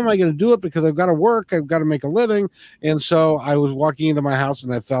 How am I going to do it? Because I've got to work, I've got to make a living. And so I was walking into my house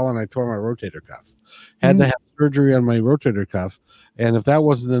and I fell and I tore my rotator cuff. Had to have surgery on my rotator cuff, and if that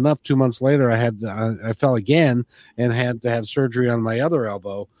wasn't enough, 2 months later, I fell again and had to have surgery on my other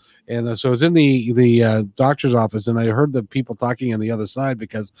elbow. And so I was in the doctor's office, and I heard the people talking on the other side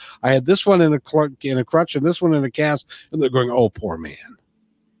because I had this one in a crutch and this one in a cast, and they're going, "Oh, poor man!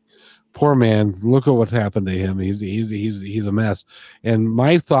 Look at what's happened to him. He's a mess." And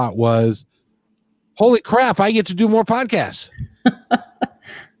my thought was, "Holy crap! I get to do more podcasts."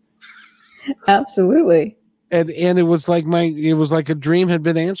 Absolutely. And it was like a dream had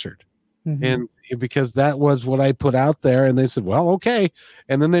been answered. Mm-hmm. And because that was what I put out there, and they said, "Well, okay."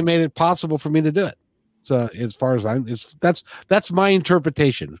 And then they made it possible for me to do it. So as far as that's my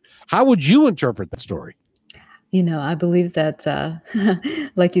interpretation. How would you interpret that story? I believe that,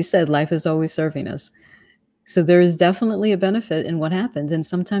 like you said, life is always serving us. So there is definitely a benefit in what happened. And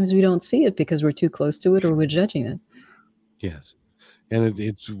sometimes we don't see it because we're too close to it or we're judging it. Yes. And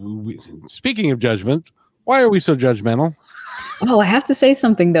speaking of judgment, why are we so judgmental? Oh, I have to say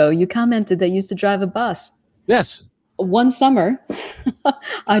something, though. You commented that you used to drive a bus. Yes. One summer,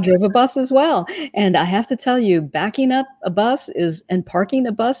 I drove a bus as well. And I have to tell you, backing up a bus and parking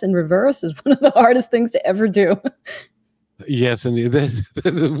a bus in reverse is one of the hardest things to ever do. Yes, and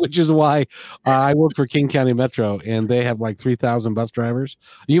which is why I work for King County Metro, and they have like 3,000 bus drivers.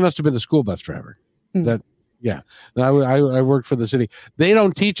 You must have been a school bus driver. Is that? Yeah, and I worked for the city. They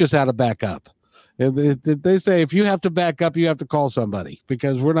don't teach us how to back up. They say if you have to back up, you have to call somebody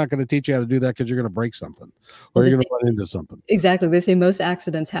because we're not going to teach you how to do that because you're going to break something or you're going to run into something. Exactly. They say most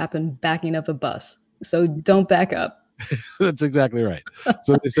accidents happen backing up a bus. So don't back up. That's exactly right.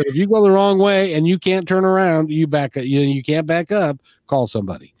 So they said if you go the wrong way and you can't turn around, you back up. You can't back up. Call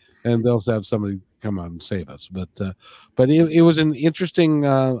somebody, and they'll have somebody come on and save us. But it was an interesting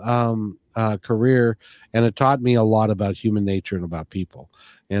career, and it taught me a lot about human nature and about people.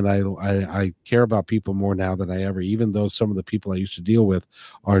 And I care about people more now than I ever, even though some of the people I used to deal with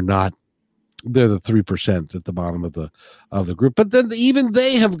are not. They're the 3% at the bottom of the group. But then even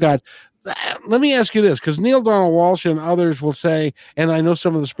they have got let me ask you this, because Neil Donald Walsh and others will say, and I know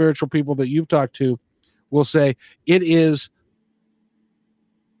some of the spiritual people that you've talked to will say, it is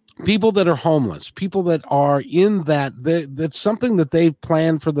people that are homeless, people that are in that's something that they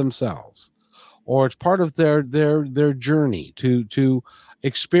plan for themselves, or it's part of their journey to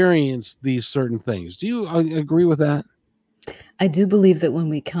experience these certain things. Do you agree with that? I do believe that when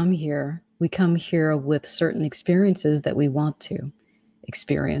we come here with certain experiences that we want to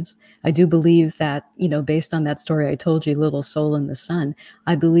experience. I do believe that, based on that story I told you, Little Soul in the Sun,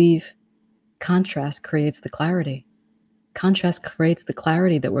 I believe contrast creates the clarity. Contrast creates the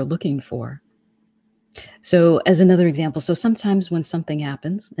clarity that we're looking for. So as another example, so sometimes when something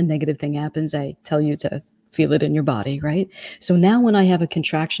happens, a negative thing happens, I tell you to feel it in your body, right? So now when I have a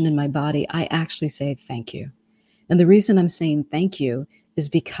contraction in my body, I actually say thank you. And the reason I'm saying thank you is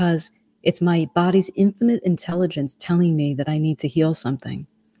because it's my body's infinite intelligence telling me that I need to heal something.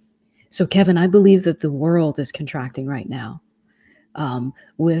 So, Kevin, I believe that the world is contracting right now,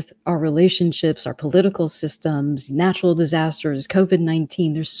 with our relationships, our political systems, natural disasters,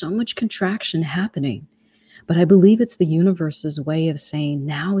 COVID-19. There's so much contraction happening. But I believe it's the universe's way of saying,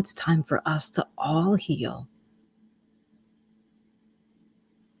 now it's time for us to all heal.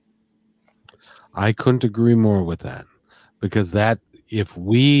 I couldn't agree more with that, because if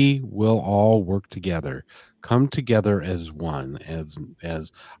we will all work together, come together as one,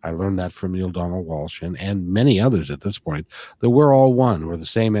 as I learned that from Neil Donald Walsh and many others at this point, that we're all one. We're the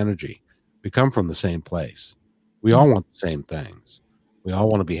same energy. We come from the same place. We all want the same things. We all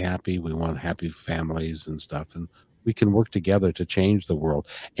want to be happy. We want happy families and stuff. And we can work together to change the world.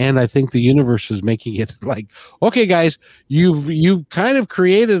 And I think the universe is making it like, okay, guys, you've kind of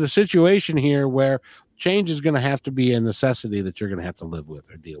created a situation here where change is going to have to be a necessity that you're going to have to live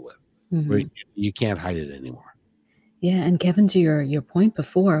with or deal with. Where you can't hide it anymore. Yeah, and Kevin, to your point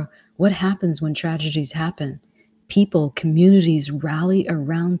before, what happens when tragedies happen? People, communities rally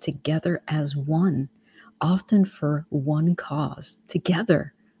around together as one, often for one cause,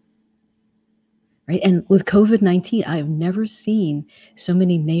 together. Right? And with COVID-19, I've never seen so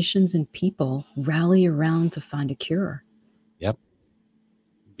many nations and people rally around to find a cure.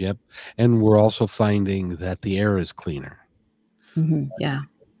 Yep. And we're also finding that the air is cleaner. Yeah.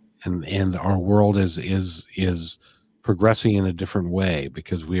 And our world is progressing in a different way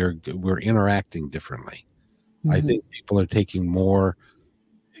because we're interacting differently. I think people are taking more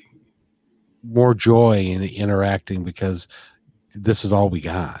joy in interacting because this is all we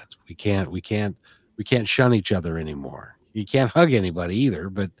got. We can't shun each other anymore. You can't hug anybody either,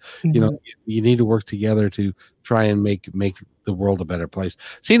 but you need to work together to try and make the world a better place.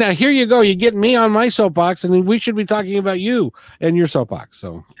 See, now here you go. You get me on my soapbox, and then we should be talking about you and your soapbox.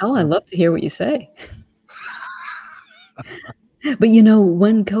 So, I love to hear what you say. But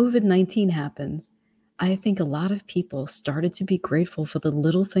when COVID-19 happens, I think a lot of people started to be grateful for the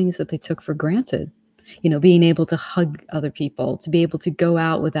little things that they took for granted. Being able to hug other people, to be able to go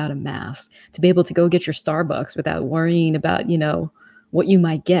out without a mask, to be able to go get your Starbucks without worrying about, what you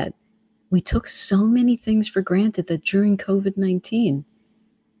might get. We took so many things for granted that during COVID-19,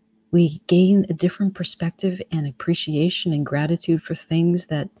 we gained a different perspective and appreciation and gratitude for things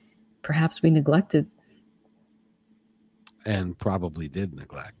that perhaps we neglected. And probably did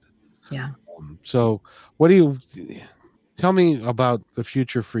neglect. Yeah. So tell me about the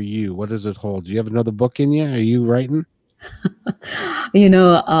future for you? What does it hold? Do you have another book in you? Are you writing?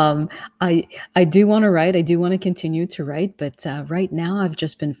 I do want to write. I do want to continue to write, but right now I've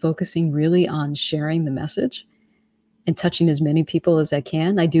just been focusing really on sharing the message and touching as many people as I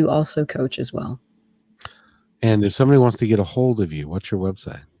can. I do also coach as well. And if somebody wants to get a hold of you, what's your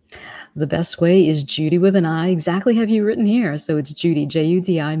website? The best way is Judy with an I. Exactly have you written here. So it's Judy,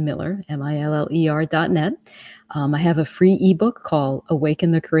 Judi Miller, MILLER.net. I have a free ebook called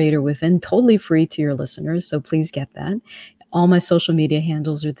Awaken the Creator Within, totally free to your listeners. So please get that. All my social media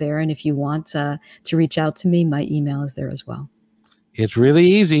handles are there. And if you want to reach out to me, my email is there as well. It's really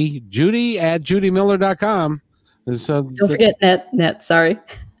easy. Judy@judymiller.com. So don't forget net. Sorry.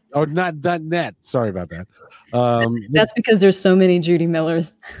 Oh, not .net. Sorry about that. That's because there's so many Judy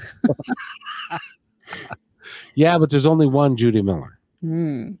Millers. Yeah, but there's only one Judy Miller.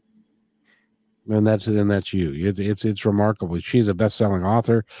 And that's you. It's remarkable. She's a best-selling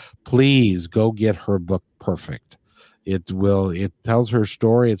author. Please go get her book, Perfect. It tells her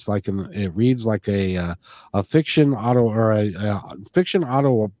story. It's like it reads like a fiction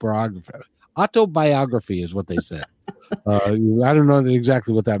autobiography is what they said. I don't know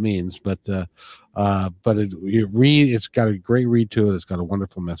exactly what that means, but it's got a great read to it. It's got a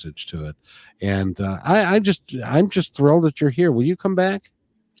wonderful message to it, and I'm just thrilled that you're here. Will you come back?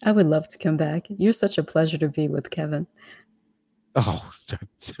 I would love to come back. You're such a pleasure to be with, Kevin. Oh,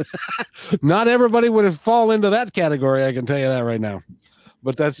 not everybody would have fall into that category. I can tell you that right now.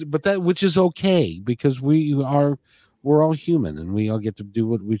 But that which is okay, because we're all human and we all get to do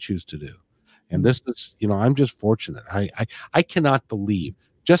what we choose to do. And this is, I'm just fortunate. I cannot believe,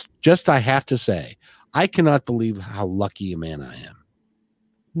 just I have to say, I cannot believe how lucky a man I am.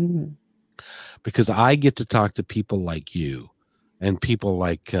 Mm. Because I get to talk to people like you and people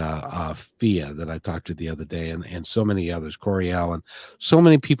like Fia that I talked to the other day, and so many others, Coriel, and so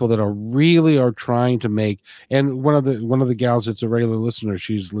many people that are trying to make. And one of the gals that's a regular listener,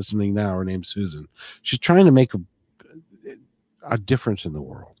 she's listening now. Her name's Susan. She's trying to make a difference in the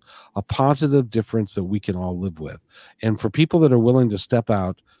world, a positive difference that we can all live with. And for people that are willing to step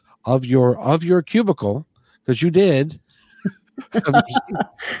out of your cubicle, because you did, of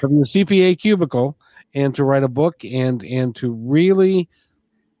your CPA cubicle, and to write a book and to really,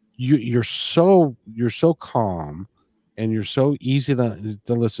 you're so calm and you're so easy to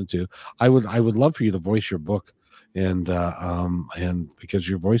listen to. I would love for you to voice your book, and because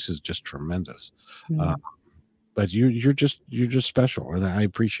your voice is just tremendous. But you're just special, and I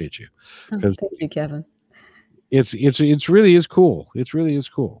appreciate you. Thank you, Kevin. It's really is cool. It really is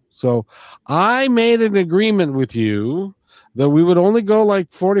cool. So I made an agreement with you that we would only go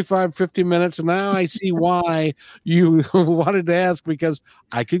like 45, 50 minutes. And now I see why you wanted to ask, because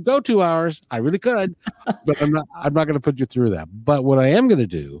I could go 2 hours. I really could, but I'm not going to put you through that. But what I am going to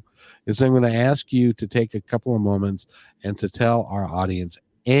do is I'm going to ask you to take a couple of moments and to tell our audience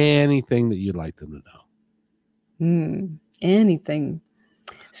anything that you'd like them to know. Anything.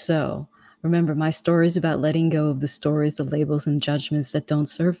 So remember, my story is about letting go of the stories, the labels, and judgments that don't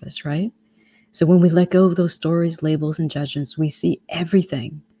serve us, right? So when we let go of those stories, labels, and judgments, we see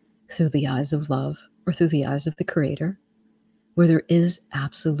everything through the eyes of love, or through the eyes of the Creator, where there is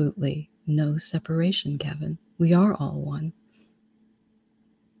absolutely no separation, Kevin. We are all one.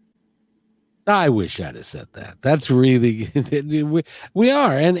 I wish I'd have said that. That's really, we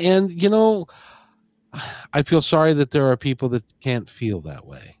are. And I feel sorry that there are people that can't feel that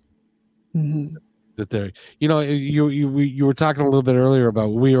way. Mm-hmm. That they're, you were talking a little bit earlier about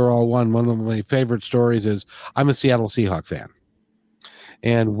we are all one. One of my favorite stories is I'm a Seattle Seahawks fan.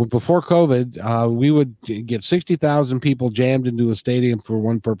 And before COVID, we would get 60,000 people jammed into a stadium for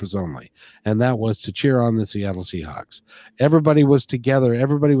one purpose only, and that was to cheer on the Seattle Seahawks. Everybody was together.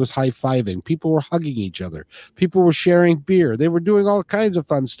 Everybody was high-fiving. People were hugging each other. People were sharing beer. They were doing all kinds of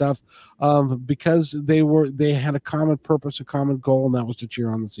fun stuff because they had a common purpose, a common goal, and that was to cheer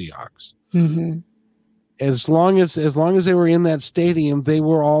on the Seahawks. Mm-hmm. As long as they were in that stadium, they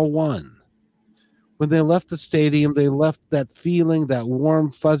were all one. When they left the stadium, they left that feeling, that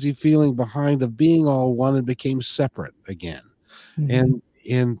warm, fuzzy feeling behind of being all one, and became separate again. Mm-hmm.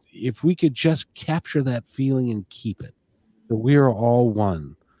 And if we could just capture that feeling and keep it, that we are all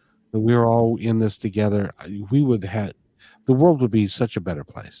one, that we are all in this together, the world would be such a better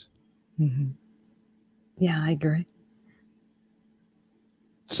place. Mm-hmm. Yeah, I agree.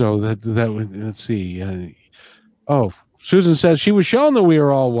 So that let's see. Susan says she was shown that we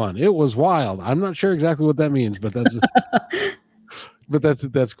are all one. It was wild. I'm not sure exactly what that means, but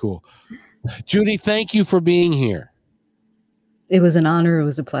that's cool. Judy, thank you for being here. It was an honor. It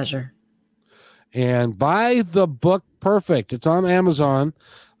was a pleasure. And buy the book. Perfect. It's on Amazon.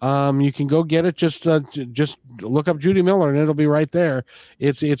 You can go get it. Just look up Judy Miller and it'll be right there.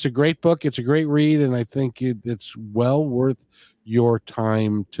 It's a great book. It's a great read, and I think it's well worth your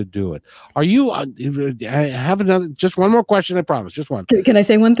time to do it. Are you I have another, just one more question, I promise, just one. Can I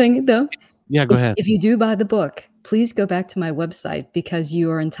say one thing though? Yeah, go ahead. If you do buy the book, please go back to my website, because you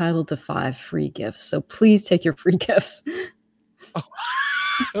are entitled to 5 free gifts. So please take your free gifts.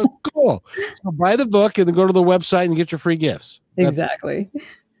 Cool. So buy the book and then go to the website and get your free gifts. Exactly.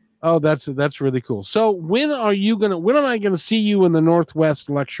 That's really cool. So when am I gonna see you in the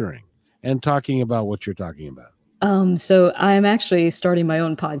Northwest lecturing and talking about what you're talking about? So I'm actually starting my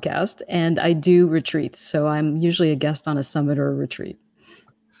own podcast, and I do retreats. So I'm usually a guest on a summit or a retreat.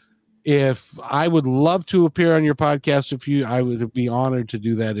 If I would love to appear on your podcast, I would be honored to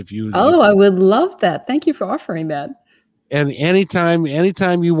do that. I would love that. Thank you for offering that. And anytime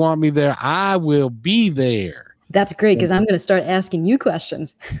you want me there, I will be there. That's great, because I'm going to start asking you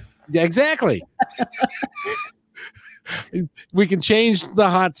questions. Yeah, exactly. We can change the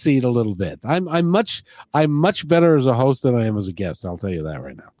hot seat a little bit. I'm much better as a host than I am as a guest. I'll tell you that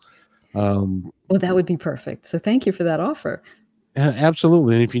right now. Well, that would be perfect. So thank you for that offer.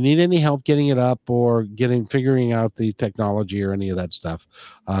 Absolutely. And if you need any help getting it up or figuring out the technology or any of that stuff,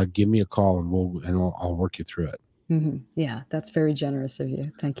 give me a call and I'll work you through it. Yeah, that's very generous of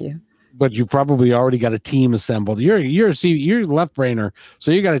you. Thank you. But you probably already got a team assembled. You're left brainer,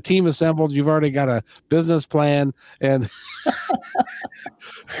 so you got a team assembled. You've already got a business plan and,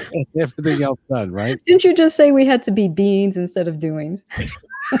 and everything else done, right? Didn't you just say we had to be beings instead of doings?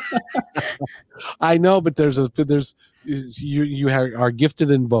 I know, but you are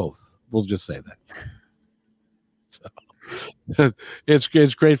gifted in both. We'll just say that. So,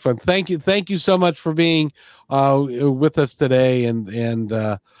 it's great fun. Thank you so much for being with us today, and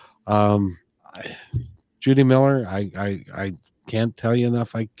Judy Miller, I can't tell you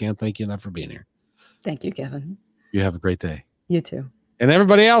enough. I can't thank you enough for being here. Thank you, Kevin. You have a great day. You too. And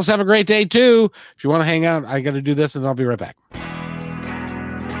everybody else have a great day too. If you want to hang out, I got to do this and I'll be right back.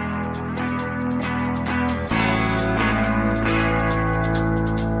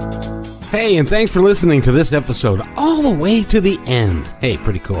 Hey, and thanks for listening to this episode all the way to the end. Hey,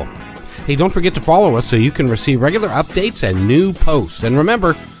 pretty cool. Hey, don't forget to follow us so you can receive regular updates and new posts. And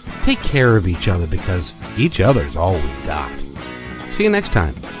remember, take care of each other because each other's all we've got. See you next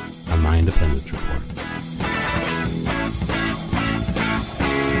time on My Independence Report.